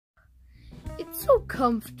so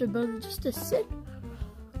comfortable just to sit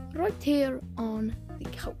right here on the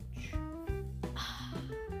couch.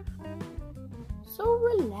 So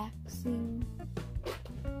relaxing.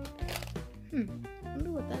 I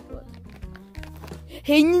wonder what that was.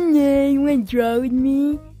 Hey, Nina, you want to draw with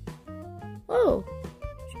me? Oh,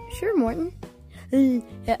 sure, Morton.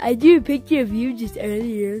 I drew a picture of you just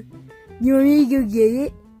earlier. You want me to go get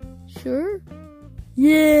it? Sure.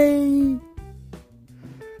 Yay!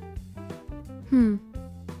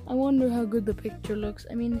 I wonder how good the picture looks.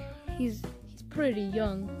 I mean, he's pretty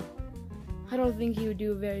young. I don't think he would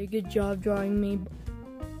do a very good job drawing me.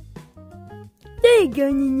 There you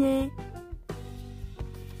go, Nina.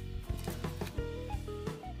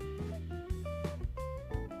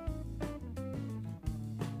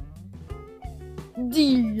 Do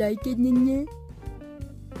you like it, Nina?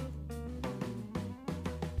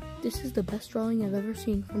 This is the best drawing I've ever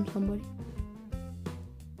seen from somebody.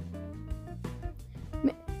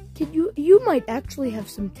 You might actually have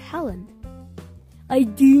some talent. I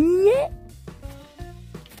do, Nina?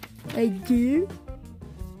 I do?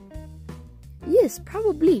 Yes,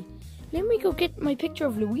 probably. Let me go get my picture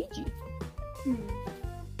of Luigi.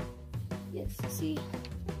 Yes, see?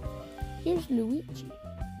 Here's Luigi.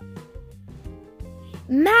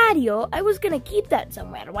 Mario, I was gonna keep that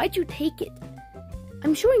somewhere. Why'd you take it?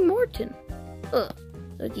 I'm showing Morton. Ugh.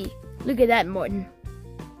 Okay, look at that, Morton.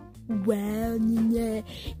 Wow, Nina.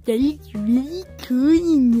 That is really cool,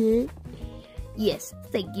 Nina. Yes,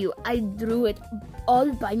 thank you. I drew it all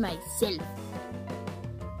by myself.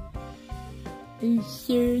 Are you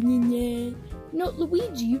sure, Nina? No,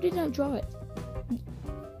 Luigi, you did not draw it.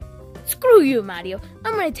 Screw you, Mario.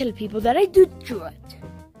 I'm gonna tell people that I did draw it.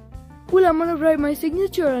 Well, I'm gonna write my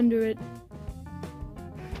signature under it.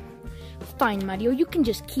 Fine, Mario, you can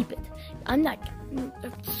just keep it. I'm not...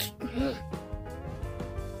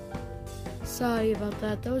 Sorry about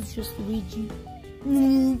that. That was just Luigi.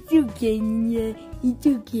 It's okay, Nina. It's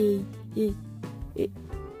okay. Hey,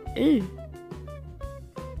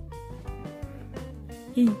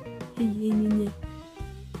 Nina.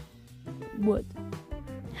 What?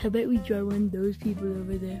 How about we draw one of those people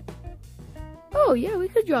over there? Oh, yeah, we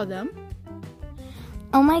could draw them.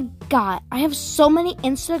 Oh my god, I have so many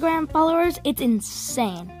Instagram followers, it's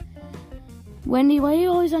insane. Wendy, why are you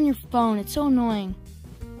always on your phone? It's so annoying.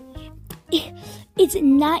 It's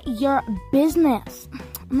not your business.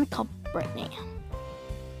 I'm gonna call Brittany.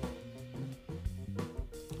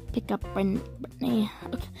 Pick up Brittany.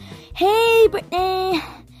 Okay. Hey, Brittany.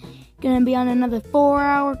 Gonna be on another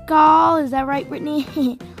 4-hour call. Is that right,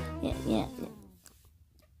 Brittany? Yeah.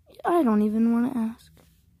 I don't even want to ask.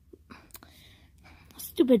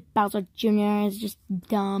 Stupid Bowser Jr. is just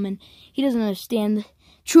dumb, and he doesn't understand the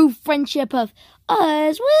true friendship of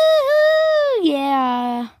us. Woohoo!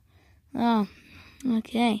 Yeah. Oh,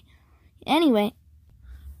 okay. Anyway.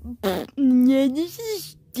 Yeah, this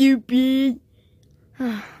is stupid.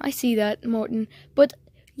 I see that, Morton. But,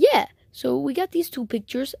 yeah, so we got these two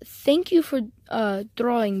pictures. Thank you for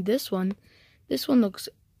drawing this one. This one looks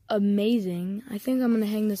amazing. I think I'm going to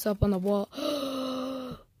hang this up on the wall.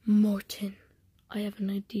 Morton, I have an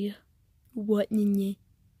idea. What, Nina?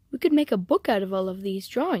 We could make a book out of all of these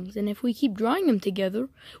drawings, and if we keep drawing them together,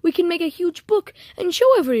 we can make a huge book and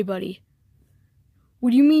show everybody.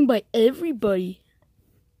 What do you mean by everybody?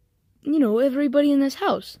 You know, everybody in this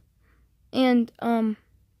house. And,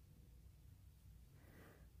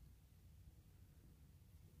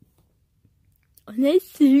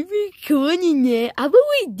 that's super cool, Nina. How about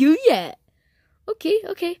we do that? Okay.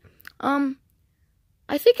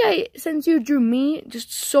 I think since you drew me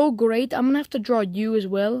just so great, I'm gonna have to draw you as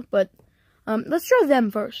well, but, let's draw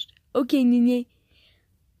them first. Okay, Nina.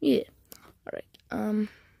 Yeah. Alright,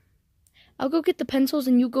 I'll go get the pencils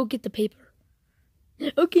and you go get the paper.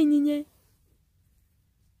 Okay, Nina.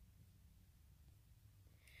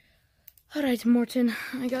 Alright, Morton,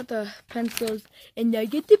 I got the pencils and I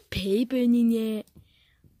get the paper, Nina.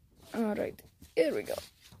 Alright, here we go.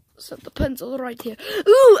 Set the pencil right here.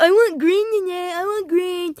 Ooh, I want green, Nina. I want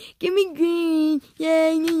green. Give me green.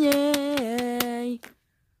 Yay, Nina.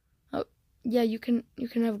 Oh, yeah, you can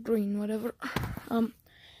have green, whatever. So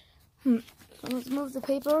let's move the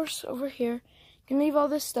papers over here. You can leave all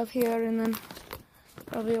this stuff here and then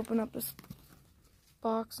probably open up this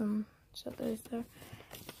box and set those there.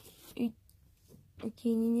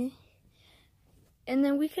 Okay, Nina. And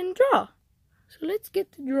then we can draw. So let's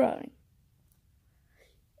get to drawing.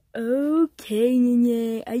 Okay,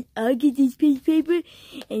 Nina. I'll get this piece of paper,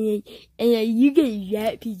 and you get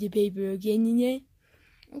that piece of paper, okay, Nina?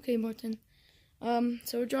 Okay, Morton.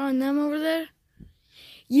 So we're drawing them over there?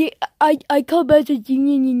 Yeah, I call Bowser Jr.,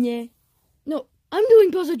 Nina. No, I'm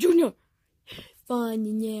doing Bowser Jr.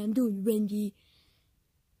 Fine, yeah, I'm doing Wendy.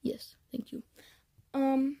 Yes, thank you.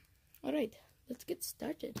 Alright, let's get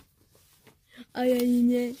started.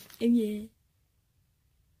 Yeah.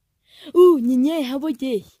 Ooh, Nene, how about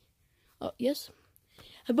this? Oh, yes?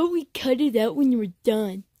 How about we cut it out when you're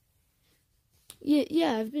done?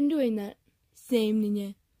 Yeah, I've been doing that. Same,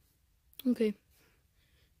 Nene. Okay.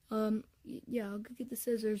 Yeah, I'll go get the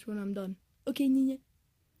scissors when I'm done. Okay, Nene.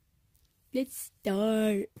 Let's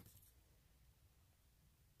start.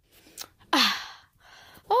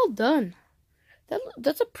 All done.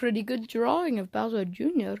 That's a pretty good drawing of Bowser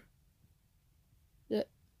Jr.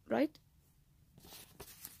 Right?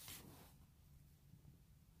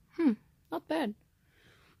 Not bad.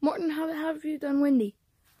 Morton, how have you done, Wendy?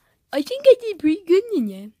 I think I did pretty good,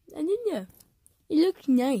 Nene. I don't know. It looks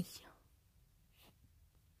nice.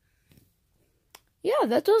 Yeah,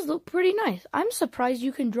 that does look pretty nice. I'm surprised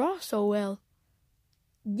you can draw so well.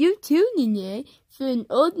 You too, Nene. For an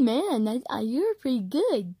old man, you're pretty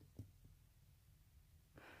good.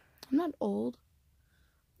 I'm not old.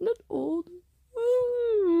 I'm not old.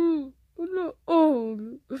 I'm not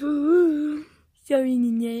old. Sorry,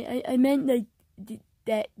 Nene. I meant like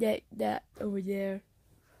that over there.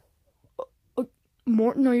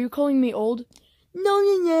 Morton, are you calling me old? No,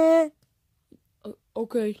 Nene.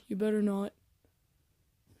 Okay, you better not.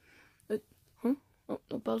 Huh? Oh,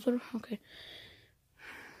 no, Bowser? Okay.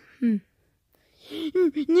 Nene,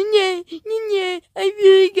 I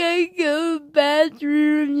really gotta go to the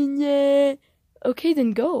bathroom, Nene. Okay,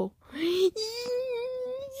 then go. Go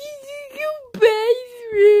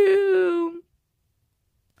bathroom.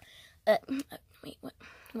 Wait, what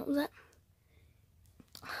was that?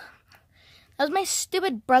 That was my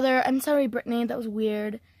stupid brother. I'm sorry, Brittany. That was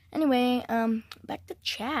weird. Anyway, back to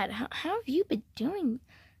Chad. How have you been doing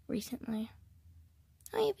recently?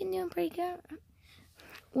 Oh, you've been doing pretty good.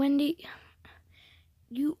 Wendy,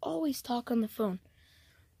 you always talk on the phone.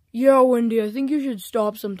 Yeah, Wendy, I think you should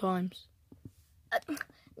stop sometimes.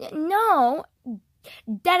 No.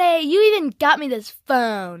 Daddy, you even got me this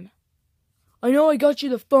phone. I know I got you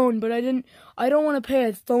the phone, but I don't want to pay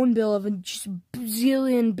a phone bill of just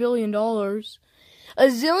 $1 billion. $1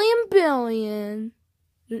 zillion billion.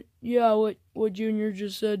 Yeah, what Junior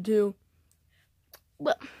just said too.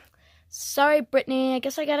 Well, sorry, Brittany. I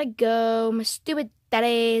guess I gotta go. My stupid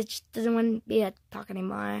daddy just doesn't want me to talk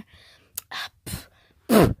anymore.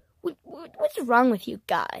 What's wrong with you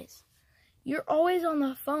guys? You're always on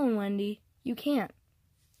the phone, Wendy. You can't.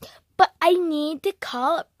 But I need to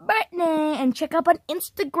call Brittany and check up on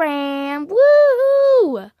Instagram.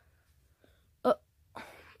 Woohoo!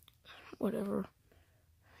 Whatever.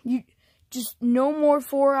 You just no more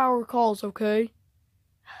 4-hour calls, okay?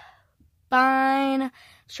 Fine.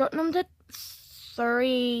 Shorten them to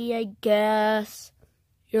 3, I guess.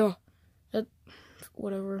 Yeah.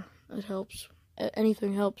 Whatever. That helps.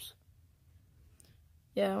 Anything helps.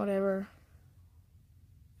 Yeah, whatever.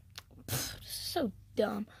 This is so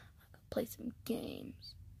dumb. I could play some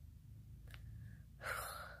games.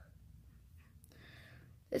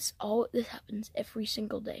 This happens every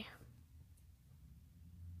single day.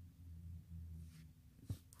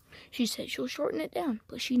 She said she'll shorten it down,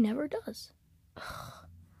 but she never does.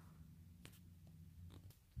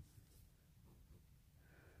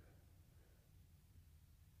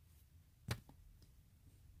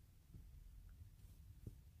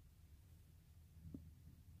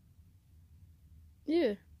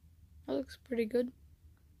 Yeah, that looks pretty good.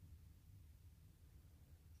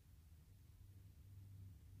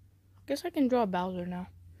 Guess I can draw Bowser now.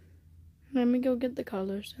 Let me go get the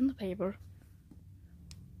colors and the paper.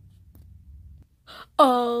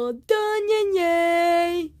 All done,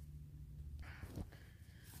 yay!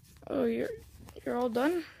 Oh, you're all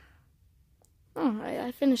done? Oh,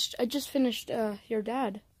 I finished. I just finished your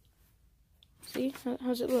dad. See,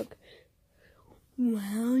 how's it look?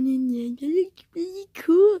 Wow, Nene, that looks really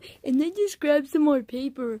cool. And I just grabbed some more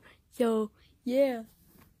paper. So yeah.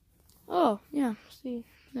 Oh yeah, see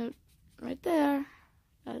that right there.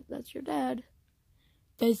 That's your dad.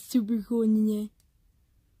 That's super cool, Nene.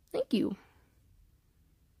 Thank you.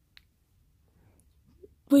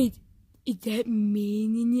 Wait, is that me,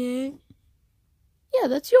 Nene? Yeah,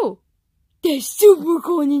 that's you. That's super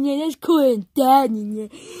cool, Nene. That's cooler than that, Nene.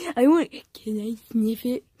 Can I sniff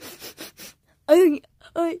it?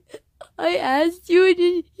 I asked you and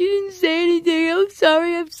you didn't say anything. I'm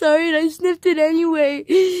sorry, and I sniffed it anyway.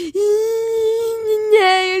 Nene,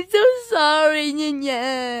 I'm so sorry,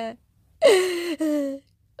 Nene.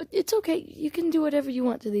 It's okay. You can do whatever you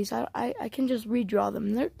want to these. I can just redraw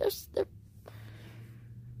them. They're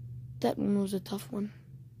that one was a tough one.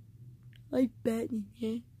 I bet.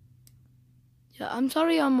 Yeah. Yeah, I'm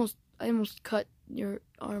sorry. I almost cut your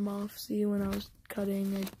arm off. See, when I was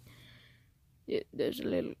cutting, there's a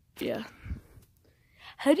little. Yeah.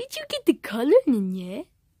 How did you get the color in yeah?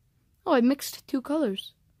 Oh, I mixed 2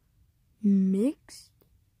 colors. Mixed?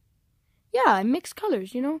 Yeah, I mixed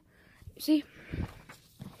colors. You know. See,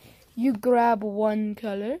 you grab one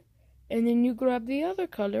color, and then you grab the other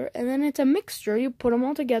color, and then it's a mixture. You put them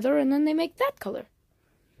all together, and then they make that color.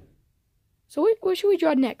 So what should we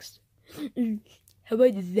draw next? How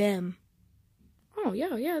about them? Oh,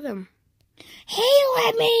 yeah, them. Hey,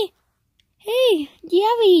 Lemmy! Hey, do you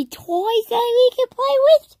have any toys that we can play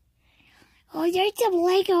with? Oh, there's some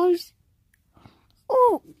Legos.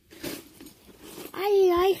 Oh,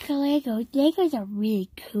 I like Legos. Legos are really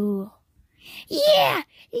cool. Yeah,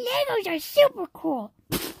 Legos are super cool.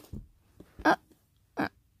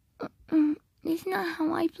 It's not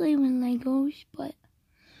how I play with Legos, but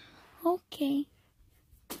okay.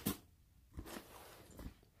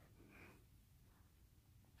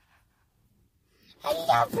 I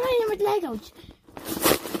love playing with Legos.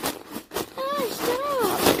 Oh,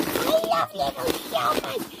 stop. I love Legos so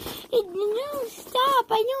much. No, stop.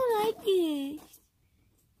 I don't like this.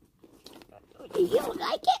 Do you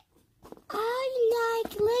like it? I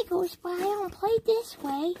like Legos, but I don't play this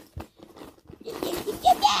way.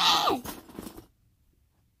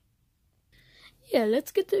 Yeah,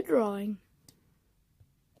 let's get to drawing.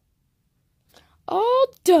 All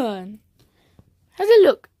done. How's it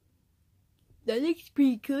look? That looks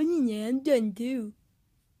pretty cool, yeah, I'm done too.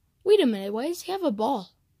 Wait a minute, why does he have a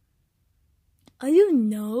ball? I don't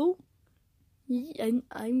know. He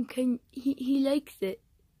likes it.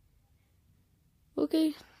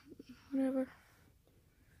 Okay, whatever.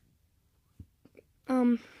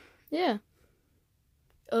 Yeah.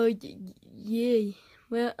 Yeah.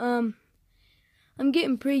 Well, I'm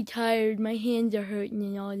getting pretty tired. My hands are hurting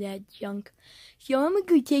and all that junk. So I'm gonna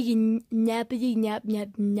go take a nappity nap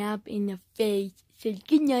in the face. So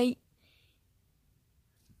good night.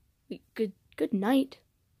 Wait, good night?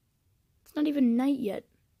 It's not even night yet.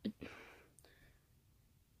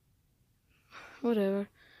 Whatever.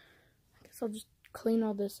 I guess I'll just clean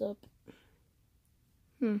all this up.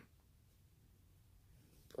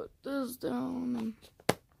 Put this down and...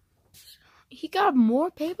 He got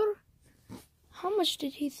more paper? How much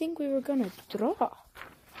did he think we were gonna draw?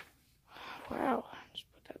 Wow, just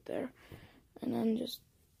put that there. And then just,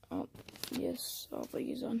 oh, yes, all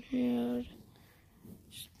these on here.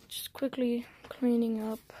 Just quickly cleaning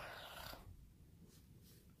up.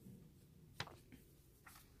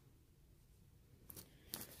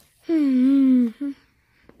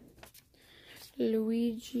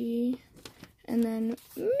 Luigi. And then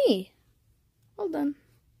me. All done.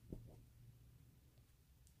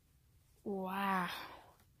 Wow.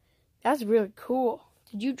 That's really cool.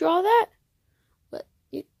 Did you draw that? But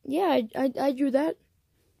yeah, I drew that.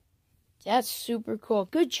 That's super cool.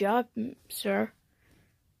 Good job, sir.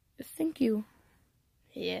 Thank you.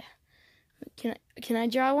 Yeah. Can I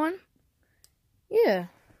draw one? Yeah.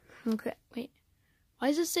 Okay, wait. Why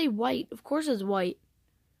does it say white? Of course it's white.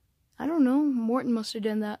 I don't know. Morton must have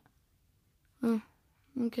done that. Oh,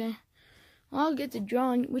 okay. Well, I'll get to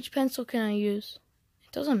drawing. Which pencil can I use?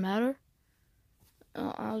 It doesn't matter.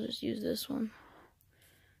 I'll just use this one.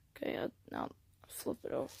 Okay, I'll flip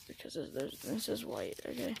it over because this is white.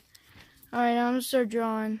 Okay. Alright, I'm gonna start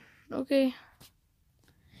drawing. Okay.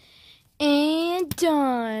 And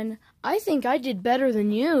done. I think I did better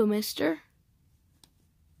than you, mister.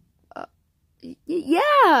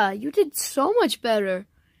 Yeah, you did so much better.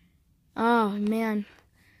 Oh, man.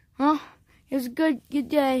 Well, it was a good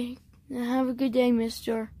day. Have a good day,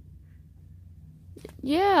 mister.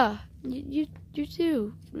 Yeah, you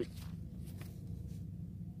too.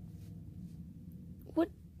 What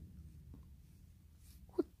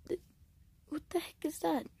the heck is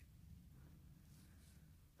that?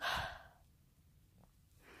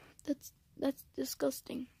 That's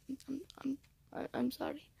disgusting. I'm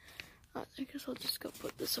sorry. I guess I'll just go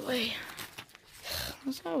put this away.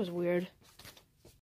 That was weird.